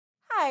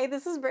Hi,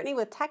 this is Brittany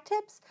with Tech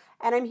Tips,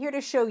 and I'm here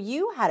to show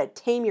you how to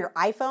tame your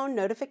iPhone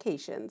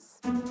notifications.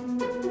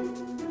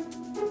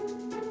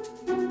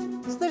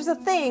 So there's a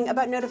thing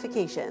about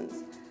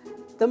notifications.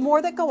 The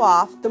more that go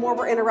off, the more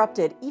we're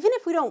interrupted. Even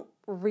if we don't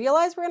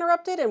realize we're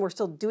interrupted and we're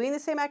still doing the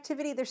same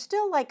activity, there's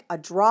still like a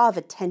draw of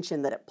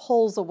attention that it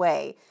pulls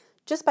away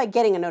just by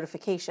getting a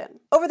notification.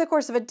 Over the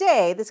course of a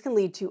day, this can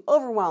lead to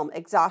overwhelm,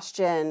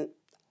 exhaustion,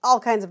 all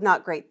kinds of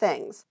not great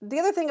things. The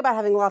other thing about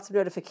having lots of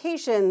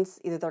notifications,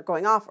 either they're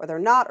going off or they're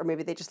not, or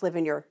maybe they just live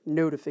in your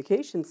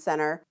notification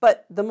center,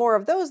 but the more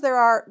of those there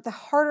are, the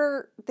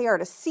harder they are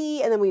to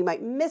see, and then we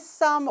might miss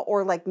some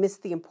or like miss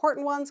the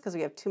important ones because we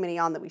have too many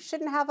on that we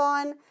shouldn't have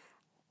on.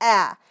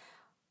 I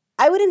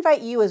would invite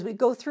you as we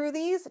go through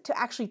these to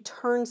actually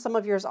turn some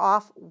of yours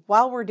off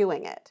while we're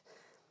doing it.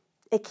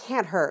 It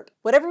can't hurt.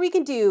 Whatever we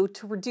can do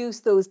to reduce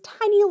those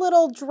tiny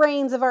little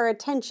drains of our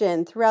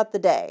attention throughout the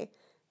day,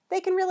 they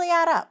can really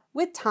add up.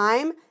 With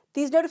time,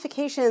 these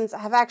notifications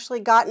have actually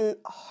gotten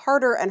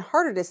harder and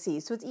harder to see,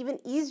 so it's even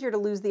easier to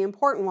lose the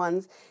important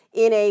ones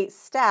in a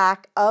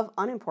stack of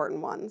unimportant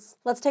ones.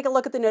 Let's take a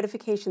look at the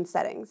notification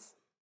settings.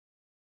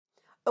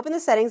 Open the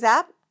Settings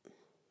app,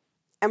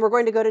 and we're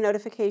going to go to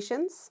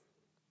Notifications.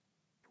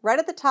 Right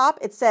at the top,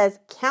 it says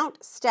Count,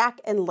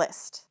 Stack, and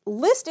List.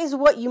 List is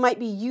what you might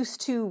be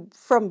used to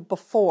from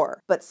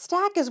before, but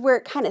Stack is where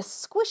it kind of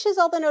squishes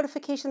all the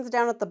notifications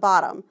down at the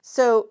bottom.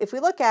 So if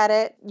we look at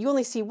it, you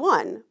only see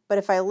one, but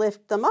if I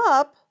lift them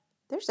up,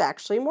 there's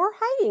actually more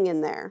hiding in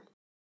there.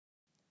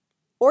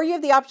 Or you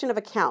have the option of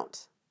a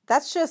count.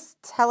 That's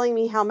just telling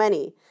me how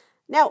many.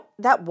 Now,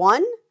 that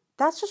one,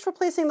 that's just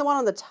replacing the one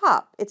on the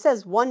top. It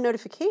says one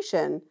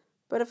notification,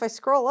 but if I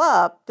scroll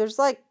up, there's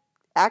like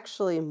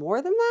actually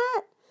more than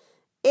that.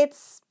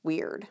 It's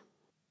weird.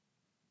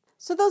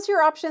 So those are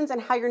your options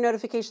and how your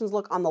notifications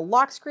look on the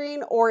lock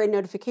screen or in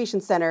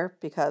Notification Center,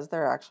 because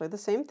they're actually the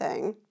same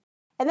thing.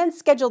 And then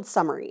scheduled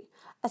summary.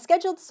 A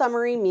scheduled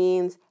summary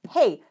means,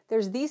 hey,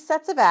 there's these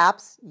sets of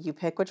apps, you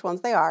pick which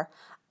ones they are.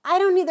 I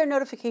don't need their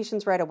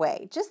notifications right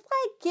away. Just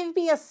like give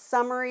me a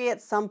summary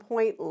at some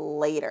point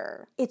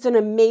later. It's an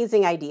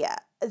amazing idea.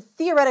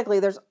 Theoretically,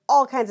 there's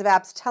all kinds of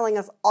apps telling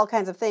us all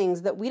kinds of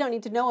things that we don't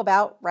need to know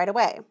about right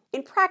away.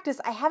 In practice,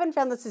 I haven't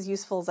found this as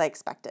useful as I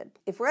expected.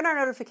 If we're in our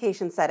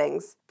notification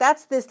settings,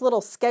 that's this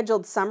little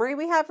scheduled summary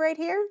we have right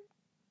here.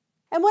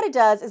 And what it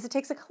does is it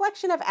takes a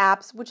collection of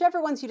apps,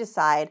 whichever ones you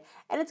decide,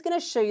 and it's going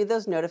to show you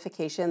those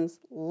notifications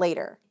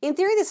later. In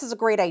theory, this is a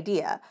great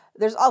idea.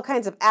 There's all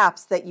kinds of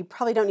apps that you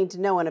probably don't need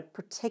to know in a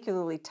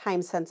particularly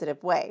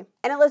time-sensitive way.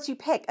 And it lets you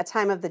pick a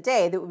time of the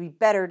day that would be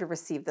better to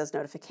receive those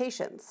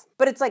notifications.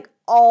 But it's like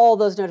all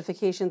those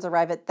notifications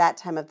arrive at that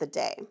time of the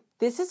day.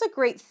 This is a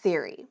great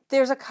theory.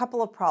 There's a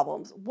couple of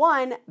problems.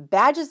 One,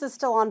 badges is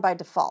still on by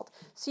default.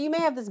 So you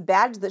may have this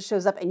badge that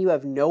shows up and you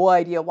have no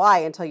idea why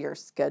until your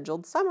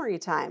scheduled summary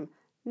time.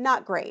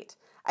 Not great.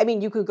 I mean,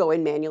 you could go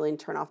in manually and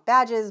turn off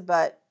badges,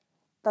 but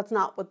that's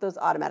not what those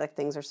automatic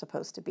things are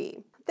supposed to be.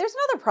 There's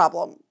another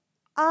problem.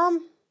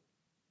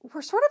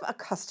 We're sort of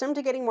accustomed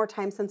to getting more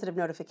time-sensitive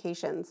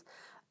notifications.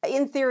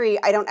 In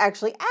theory, I don't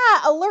actually,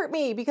 alert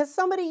me because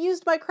somebody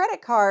used my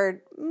credit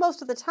card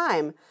most of the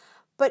time.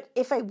 But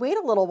if I wait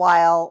a little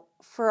while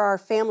for our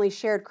family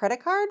shared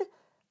credit card,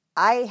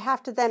 I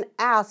have to then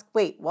ask,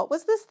 wait, what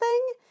was this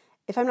thing?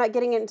 If I'm not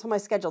getting it until my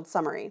scheduled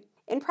summary.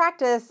 In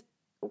practice,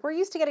 we're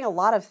used to getting a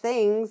lot of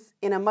things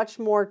in a much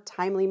more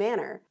timely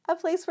manner. A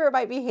place where it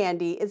might be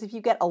handy is if you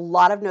get a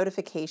lot of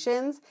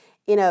notifications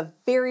in a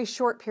very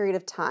short period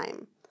of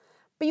time.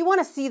 But you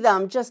want to see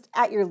them just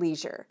at your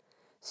leisure.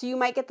 So you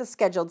might get the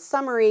scheduled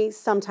summary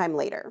sometime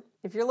later.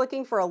 If you're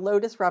looking for a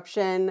low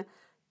disruption,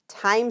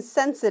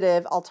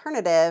 time-sensitive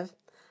alternative,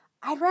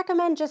 I'd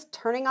recommend just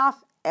turning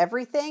off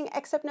everything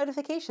except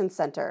Notification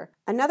Center.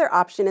 Another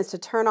option is to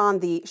turn on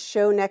the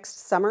Show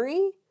Next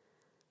Summary.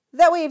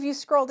 That way, if you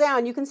scroll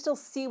down, you can still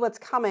see what's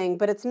coming,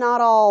 but it's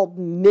not all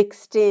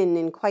mixed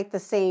in quite the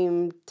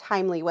same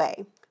timely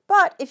way.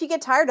 But if you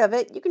get tired of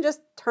it, you can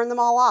just turn them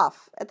all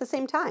off at the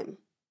same time.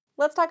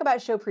 Let's talk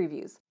about show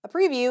previews. A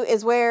preview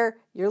is where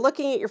you're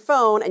looking at your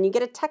phone and you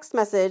get a text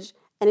message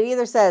and it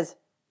either says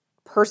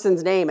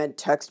person's name and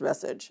text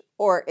message,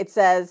 or it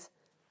says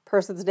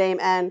person's name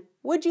and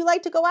would you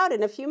like to go out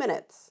in a few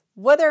minutes?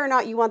 Whether or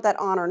not you want that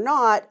on or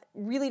not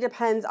really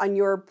depends on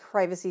your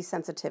privacy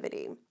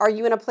sensitivity. Are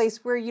you in a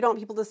place where you don't want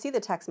people to see the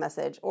text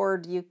message, or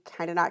do you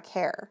kind of not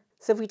care?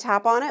 So if we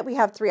tap on it, we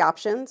have three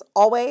options: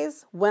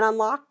 always, when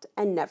unlocked,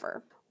 and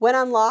never. When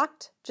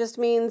unlocked just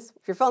means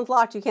if your phone's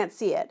locked, you can't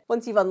see it.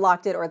 Once you've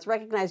unlocked it or it's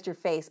recognized your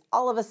face,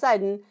 all of a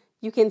sudden,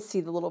 you can see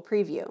the little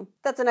preview.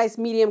 That's a nice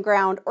medium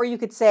ground, or you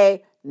could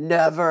say,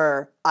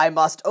 never, I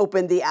must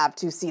open the app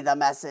to see the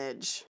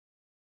message.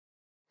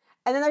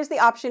 And then there's the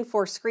option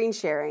for screen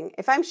sharing.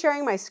 If I'm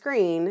sharing my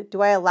screen,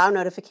 do I allow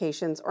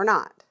notifications or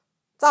not?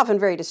 It's often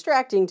very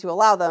distracting to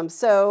allow them,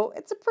 so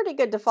it's a pretty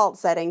good default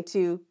setting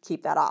to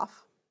keep that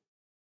off.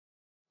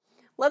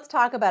 Let's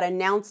talk about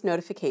announced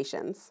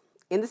notifications.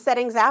 In the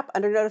Settings app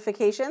under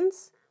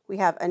Notifications, we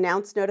have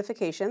Announced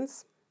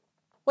Notifications.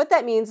 What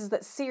that means is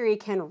that Siri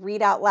can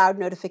read out loud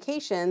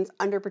notifications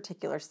under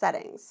particular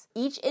settings.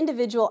 Each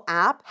individual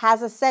app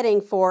has a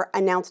setting for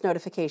announce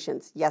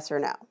notifications, yes or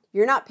no.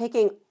 You're not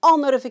picking all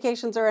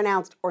notifications are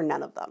announced or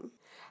none of them.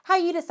 How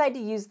you decide to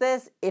use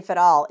this, if at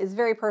all, is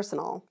very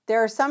personal.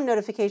 There are some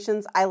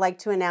notifications I like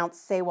to announce,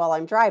 say, while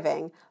I'm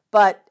driving,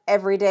 but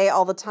every day,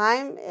 all the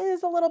time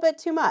is a little bit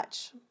too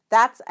much.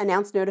 That's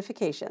announce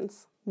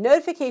notifications.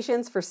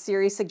 Notifications for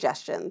Siri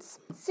Suggestions.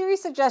 Siri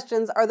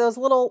Suggestions are those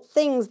little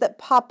things that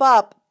pop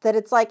up that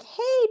it's like,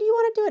 hey, do you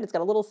want to do it? It's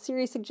got a little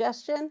Siri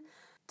suggestion.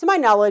 To my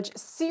knowledge,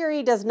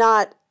 Siri does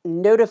not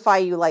notify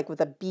you like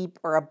with a beep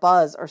or a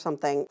buzz or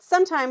something.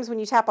 Sometimes when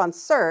you tap on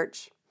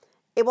search,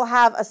 it will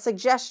have a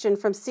suggestion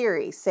from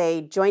Siri,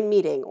 say join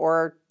meeting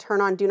or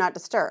turn on do not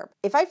disturb.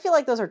 If I feel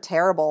like those are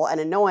terrible and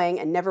annoying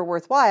and never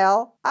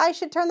worthwhile, I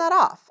should turn that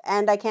off,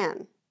 and I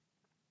can.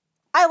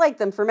 I like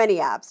them for many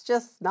apps,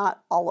 just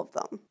not all of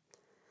them.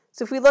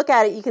 So if we look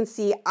at it, you can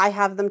see I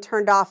have them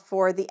turned off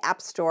for the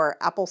App Store,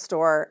 Apple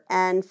Store,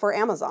 and for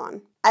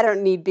Amazon. I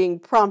don't need being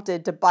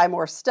prompted to buy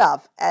more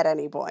stuff at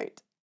any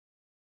point.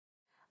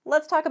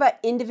 Let's talk about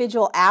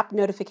individual app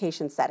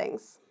notification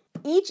settings.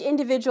 Each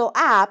individual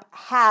app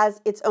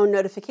has its own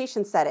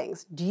notification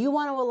settings. Do you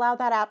want to allow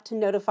that app to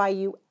notify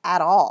you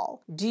at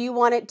all? Do you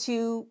want it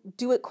to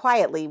do it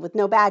quietly with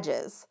no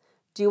badges?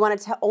 Do you want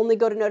it to only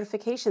go to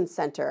Notification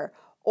Center?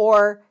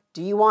 Or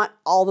do you want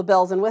all the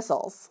bells and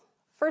whistles?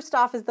 First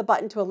off is the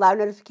button to allow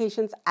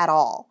notifications at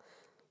all.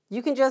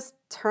 You can just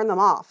turn them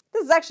off.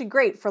 This is actually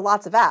great for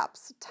lots of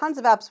apps. Tons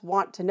of apps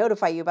want to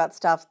notify you about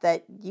stuff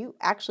that you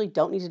actually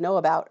don't need to know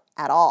about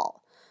at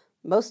all.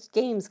 Most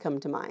games come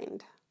to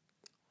mind.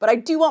 But I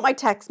do want my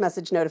text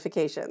message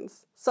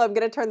notifications, so I'm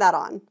going to turn that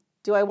on.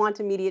 Do I want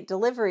immediate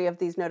delivery of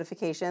these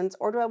notifications,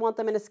 or do I want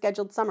them in a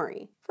scheduled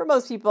summary? For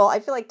most people, I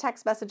feel like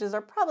text messages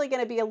are probably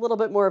going to be a little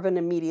bit more of an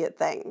immediate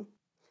thing.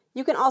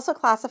 You can also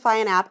classify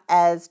an app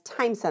as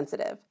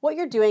time-sensitive. What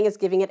you're doing is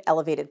giving it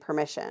elevated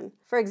permission.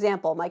 For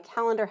example, my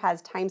calendar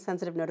has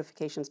time-sensitive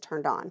notifications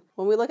turned on.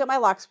 When we look at my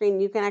lock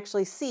screen, you can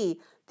actually see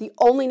the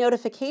only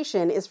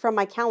notification is from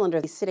my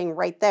calendar sitting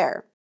right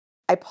there.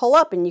 I pull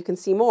up and you can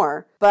see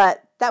more,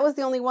 but that was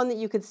the only one that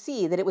you could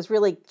see that it was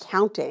really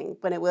counting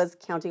when it was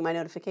counting my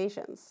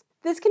notifications.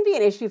 This can be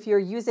an issue if you're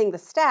using the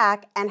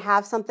stack and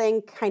have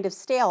something kind of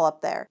stale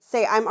up there.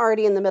 Say I'm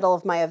already in the middle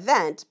of my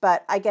event,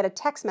 but I get a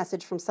text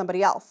message from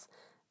somebody else.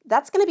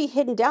 That's going to be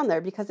hidden down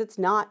there because it's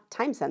not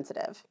time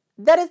sensitive.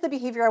 That is the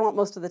behavior I want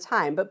most of the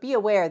time, but be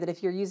aware that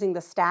if you're using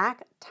the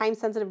stack, time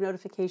sensitive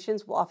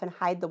notifications will often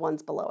hide the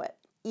ones below it,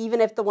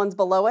 even if the ones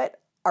below it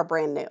are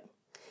brand new.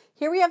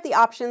 Here we have the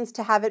options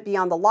to have it be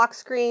on the lock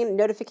screen,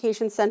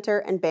 notification center,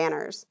 and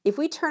banners. If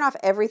we turn off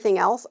everything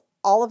else,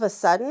 all of a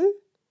sudden,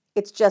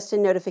 it's just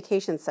in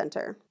notification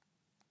center.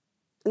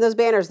 And those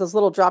banners, those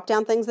little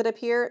drop-down things that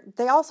appear,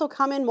 they also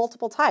come in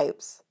multiple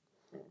types.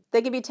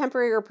 They can be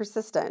temporary or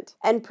persistent.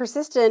 And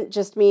persistent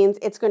just means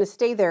it's going to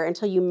stay there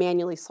until you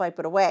manually swipe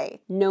it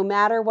away, no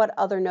matter what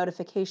other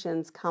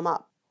notifications come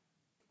up.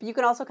 But you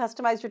can also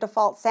customize your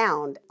default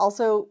sound,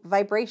 also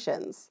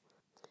vibrations.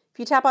 If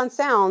you tap on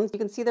sounds, you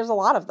can see there's a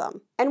lot of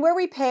them. And where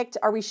we picked,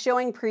 are we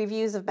showing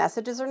previews of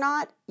messages or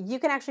not, you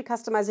can actually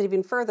customize it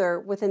even further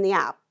within the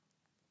app.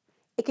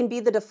 It can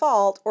be the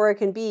default, or it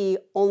can be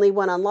only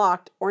when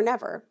unlocked or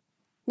never.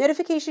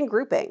 Notification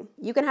grouping.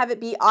 You can have it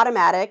be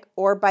automatic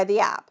or by the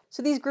app.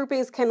 So these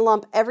groupings can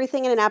lump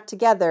everything in an app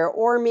together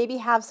or maybe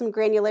have some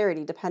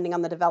granularity depending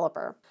on the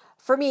developer.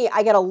 For me,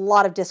 I get a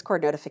lot of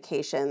Discord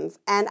notifications,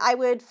 and I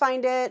would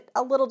find it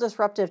a little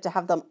disruptive to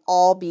have them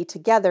all be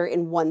together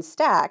in one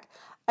stack.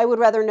 I would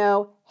rather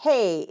know,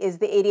 hey, is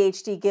the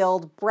ADHD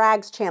Guild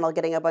Brags channel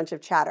getting a bunch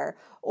of chatter?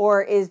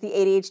 Or is the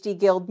ADHD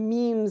Guild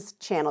Memes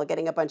channel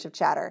getting a bunch of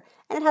chatter?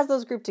 And it has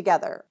those grouped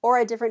together. Or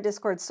a different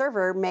Discord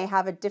server may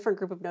have a different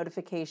group of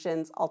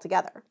notifications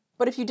altogether.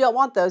 But if you don't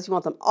want those, you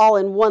want them all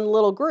in one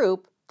little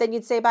group, then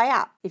you'd say by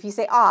app. If you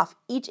say off,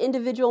 each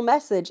individual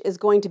message is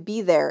going to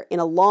be there in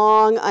a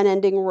long,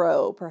 unending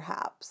row,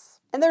 perhaps.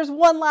 And there's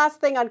one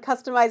last thing on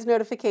customized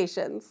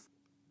notifications.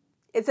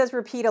 It says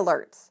repeat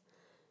alerts.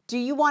 Do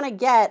you want to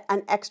get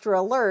an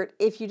extra alert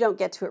if you don't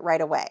get to it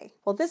right away?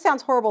 Well, this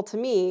sounds horrible to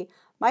me.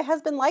 My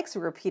husband likes a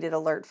repeated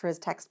alert for his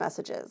text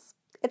messages.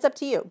 It's up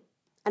to you.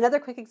 Another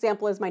quick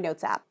example is my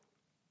Notes app.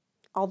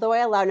 Although I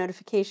allow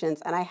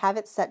notifications and I have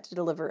it set to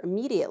deliver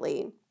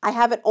immediately, I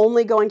have it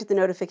only going to the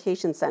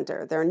notification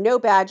center. There are no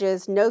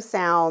badges, no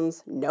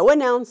sounds, no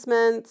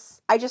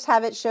announcements. I just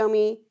have it show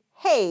me,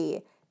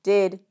 hey,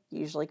 did,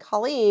 usually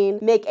Colleen,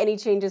 make any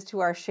changes to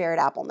our shared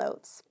Apple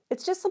Notes?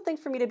 It's just something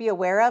for me to be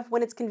aware of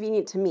when it's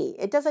convenient to me.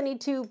 It doesn't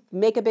need to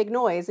make a big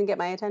noise and get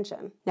my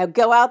attention. Now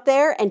go out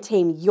there and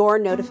tame your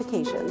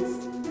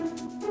notifications.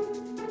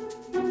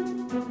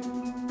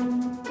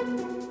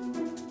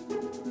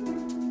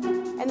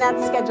 And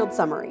that's scheduled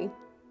summary.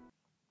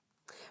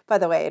 By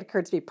the way, it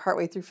occurred to me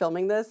partway through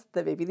filming this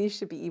that maybe these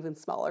should be even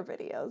smaller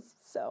videos.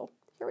 So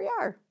here we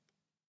are.